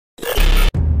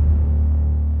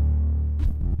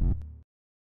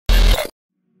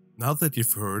Now that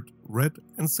you've heard, read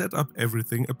and set up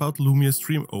everything about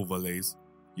Lumiastream overlays,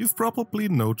 you've probably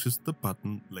noticed the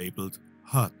button labeled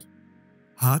HUD.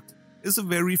 HUD is a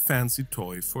very fancy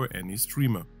toy for any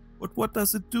streamer. But what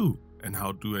does it do and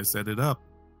how do I set it up?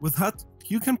 With HUD,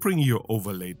 you can bring your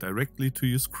overlay directly to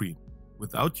your screen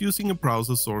without using a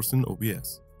browser source in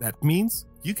OBS. That means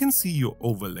you can see your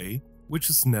overlay,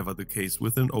 which is never the case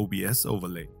with an OBS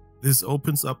overlay. This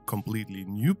opens up completely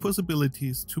new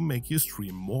possibilities to make your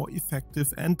stream more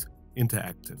effective and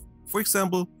interactive. For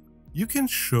example, you can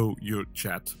show your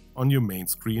chat on your main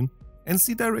screen and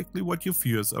see directly what your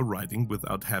viewers are writing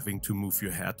without having to move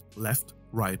your head left,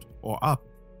 right or up.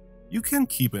 You can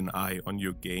keep an eye on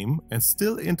your game and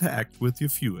still interact with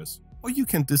your viewers, or you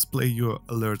can display your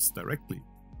alerts directly.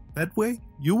 That way,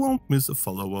 you won't miss a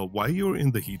follower while you're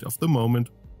in the heat of the moment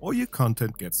or your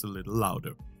content gets a little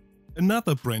louder.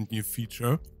 Another brand new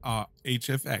feature are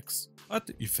HFX,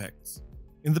 HUD Effects.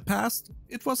 In the past,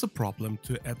 it was a problem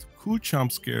to add cool jump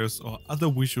scares or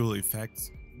other visual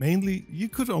effects. Mainly, you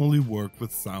could only work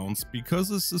with sounds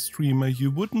because as a streamer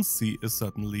you wouldn't see a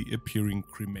suddenly appearing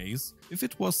grimace if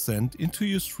it was sent into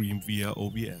your stream via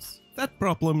OBS. That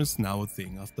problem is now a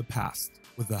thing of the past.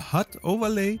 With a HUD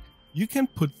overlay, you can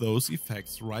put those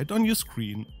effects right on your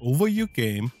screen over your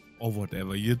game or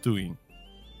whatever you're doing.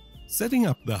 Setting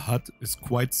up the HUD is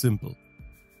quite simple.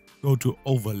 Go to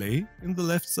Overlay in the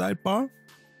left sidebar,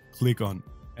 click on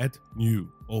Add New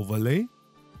Overlay,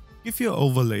 give your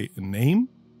overlay a name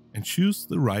and choose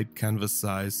the right canvas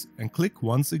size and click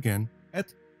once again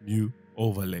Add New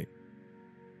Overlay.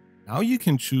 Now you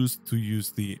can choose to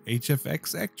use the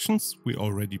HFX actions we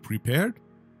already prepared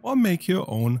or make your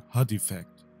own HUD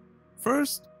effect.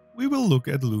 First, we will look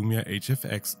at Lumia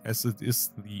HFX as it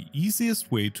is the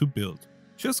easiest way to build.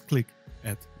 Just click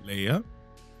Add Layer,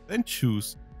 then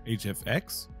choose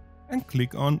HFX and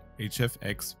click on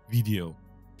HFX Video.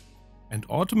 And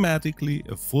automatically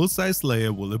a full-size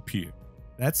layer will appear.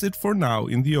 That's it for now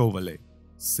in the overlay.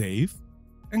 Save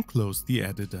and close the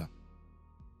editor.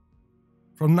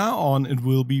 From now on it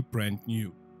will be brand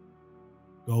new.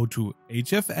 Go to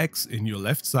HFX in your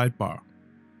left sidebar.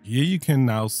 Here you can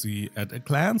now see at a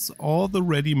glance all the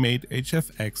ready-made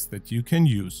HFX that you can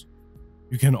use.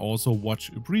 You can also watch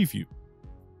a preview.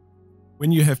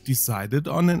 When you have decided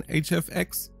on an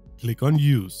HFX, click on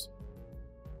Use.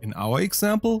 In our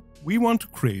example, we want to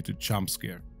create a jump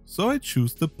scare, so I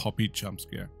choose the Poppy jump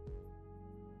scare.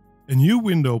 A new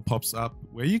window pops up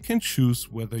where you can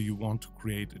choose whether you want to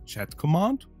create a chat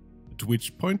command, a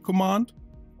Twitch point command,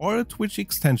 or a Twitch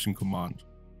extension command.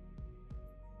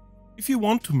 If you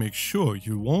want to make sure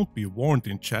you won't be warned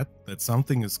in chat that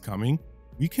something is coming,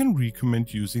 we can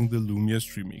recommend using the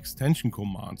Lumiastream extension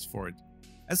commands for it,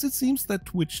 as it seems that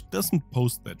Twitch doesn't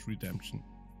post that redemption.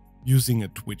 Using a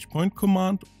Twitch point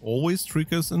command always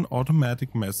triggers an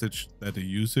automatic message that a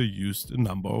user used a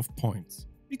number of points.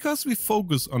 Because we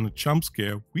focus on a jump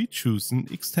scare, we choose an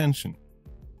extension.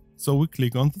 So we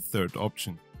click on the third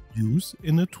option, Use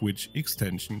in a Twitch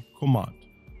extension command.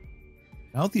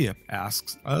 Now the app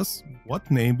asks us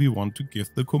what name we want to give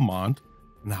the command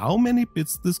and how many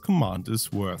bits this command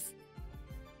is worth.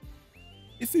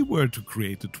 If we were to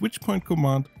create a Twitch point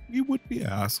command, we would be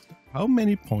asked how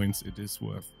many points it is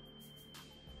worth.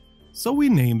 So we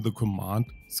name the command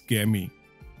Scare Me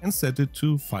and set it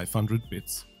to 500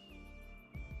 bits.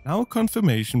 Now a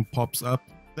confirmation pops up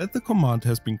that the command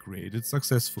has been created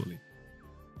successfully.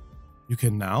 You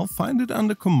can now find it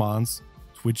under Commands,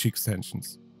 Twitch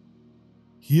Extensions.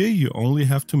 Here you only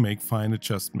have to make fine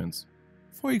adjustments.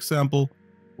 For example,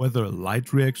 whether a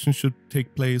light reaction should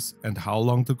take place and how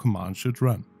long the command should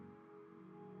run.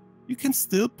 You can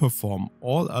still perform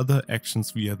all other actions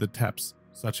via the tabs,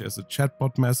 such as a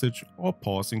chatbot message or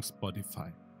pausing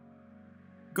Spotify.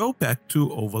 Go back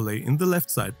to Overlay in the left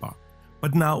sidebar,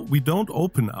 but now we don't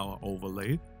open our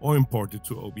overlay or import it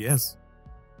to OBS.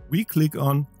 We click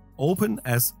on Open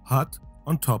as HUD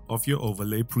on top of your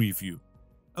overlay preview.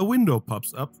 A window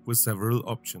pops up with several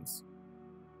options.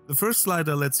 The first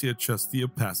slider lets you adjust the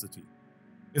opacity.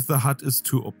 If the HUD is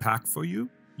too opaque for you,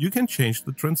 you can change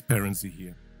the transparency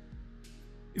here.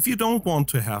 If you don't want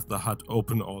to have the HUD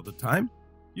open all the time,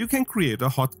 you can create a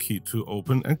hotkey to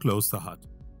open and close the HUD.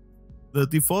 The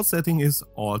default setting is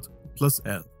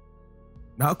Alt+L.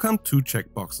 Now come two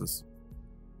checkboxes.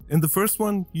 In the first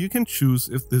one, you can choose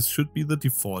if this should be the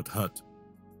default HUD.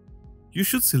 You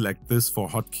should select this for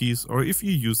hotkeys or if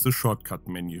you use the shortcut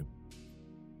menu.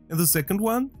 In the second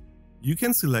one, you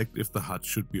can select if the HUD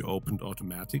should be opened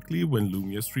automatically when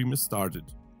Lumiastream is started.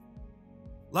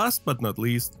 Last but not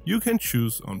least, you can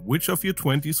choose on which of your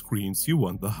 20 screens you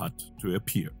want the HUD to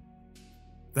appear.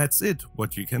 That's it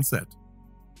what you can set.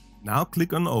 Now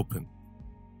click on Open.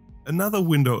 Another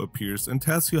window appears and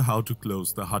tells you how to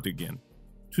close the HUD again.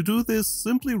 To do this,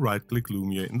 simply right-click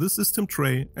Lumia in the system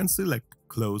tray and select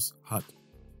Close HUD.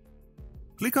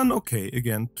 Click on OK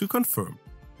again to confirm.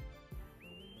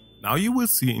 Now you will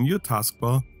see in your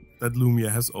taskbar that Lumia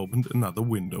has opened another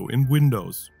window in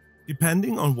Windows.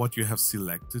 Depending on what you have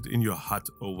selected in your HUD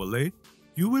overlay,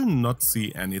 you will not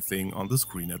see anything on the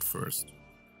screen at first.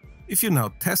 If you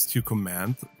now test your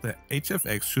command, the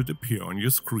HFX should appear on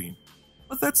your screen.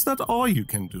 But that's not all you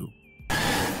can do.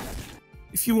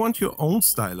 If you want your own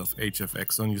style of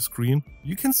HFX on your screen,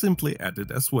 you can simply add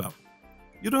it as well.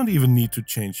 You don't even need to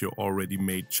change your already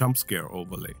made jump scare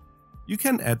overlay. You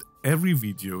can add every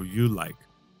video you like.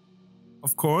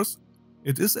 Of course,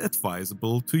 it is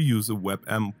advisable to use a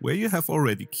webcam where you have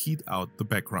already keyed out the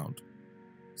background.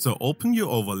 So open your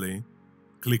overlay,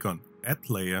 click on Add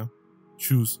Layer,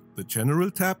 choose the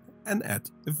General tab and add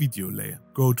a video layer.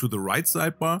 Go to the right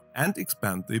sidebar and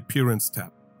expand the Appearance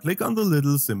tab. Click on the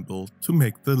little symbol to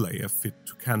make the layer fit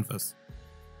to canvas.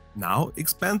 Now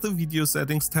expand the Video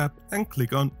Settings tab and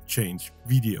click on Change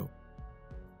Video.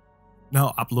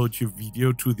 Now upload your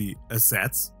video to the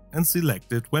Assets and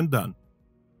select it when done.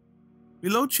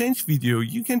 Below Change Video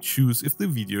you can choose if the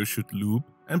video should loop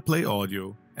and play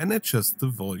audio and adjust the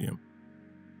volume.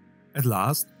 At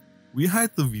last, we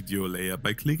hide the video layer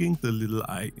by clicking the little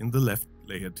eye in the left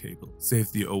layer table.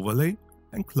 Save the overlay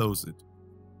and close it.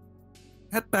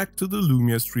 Head back to the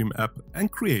Lumiastream app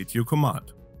and create your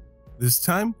command. This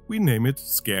time we name it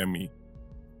Scare Me.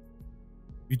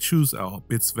 We choose our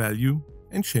bits value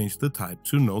and change the type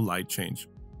to no light change.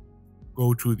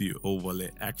 Go to the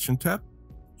Overlay Action tab,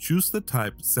 choose the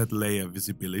type Set Layer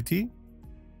Visibility,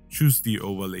 choose the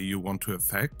overlay you want to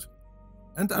affect,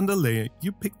 and under Layer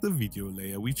you pick the video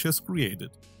layer we just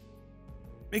created.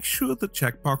 Make sure the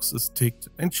checkbox is ticked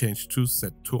and change to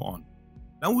Set to On.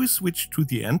 Now we switch to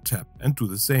the End tab and do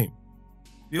the same.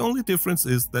 The only difference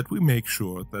is that we make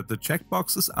sure that the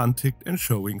checkbox is unticked and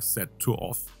showing Set to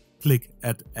Off. Click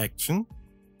Add Action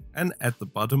and at the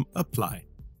bottom Apply.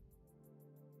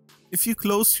 If you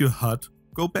close your HUD,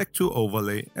 go back to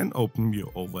Overlay and open your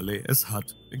overlay as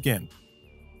HUD again.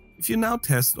 If you now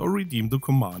test or redeem the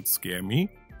command Scare Me,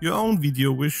 your own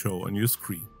video will show on your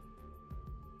screen.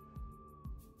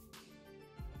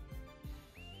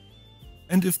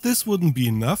 And if this wouldn't be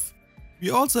enough, we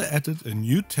also added a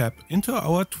new tab into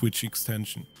our Twitch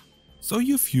extension, so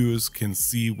your viewers can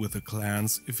see with a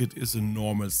glance if it is a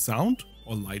normal sound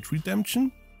or light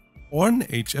redemption, or an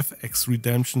HFX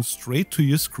redemption straight to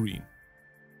your screen.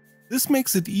 This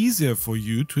makes it easier for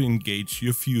you to engage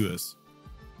your viewers.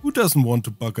 Who doesn't want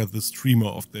to bugger the streamer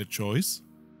of their choice?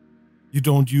 You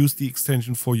don't use the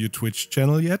extension for your Twitch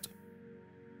channel yet?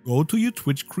 Go to your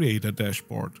Twitch creator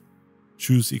dashboard.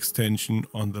 Choose extension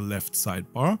on the left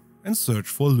sidebar and search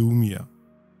for Lumia.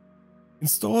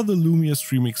 Install the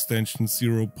Lumiastream extension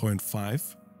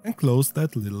 0.5 and close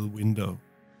that little window.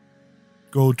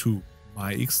 Go to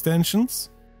My Extensions,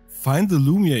 find the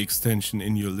Lumia extension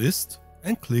in your list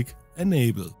and click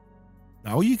Enable.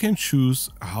 Now you can choose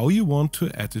how you want to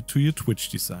add it to your Twitch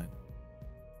design.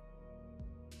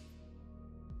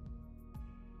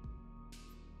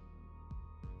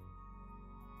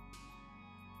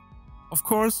 Of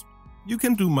course, you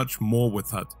can do much more with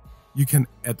HUD. You can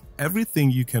add everything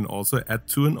you can also add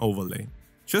to an overlay.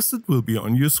 Just it will be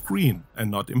on your screen and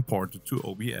not imported to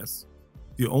OBS.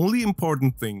 The only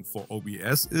important thing for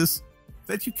OBS is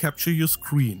that you capture your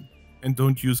screen and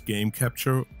don't use game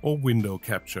capture or window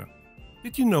capture.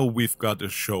 Did you know we've got a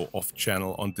show off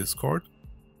channel on Discord?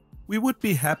 We would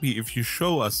be happy if you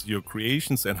show us your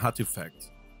creations and HUD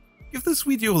effects. Give this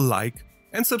video a like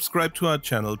and subscribe to our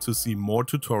channel to see more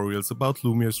tutorials about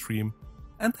Lumiastream,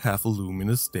 and have a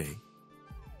luminous day.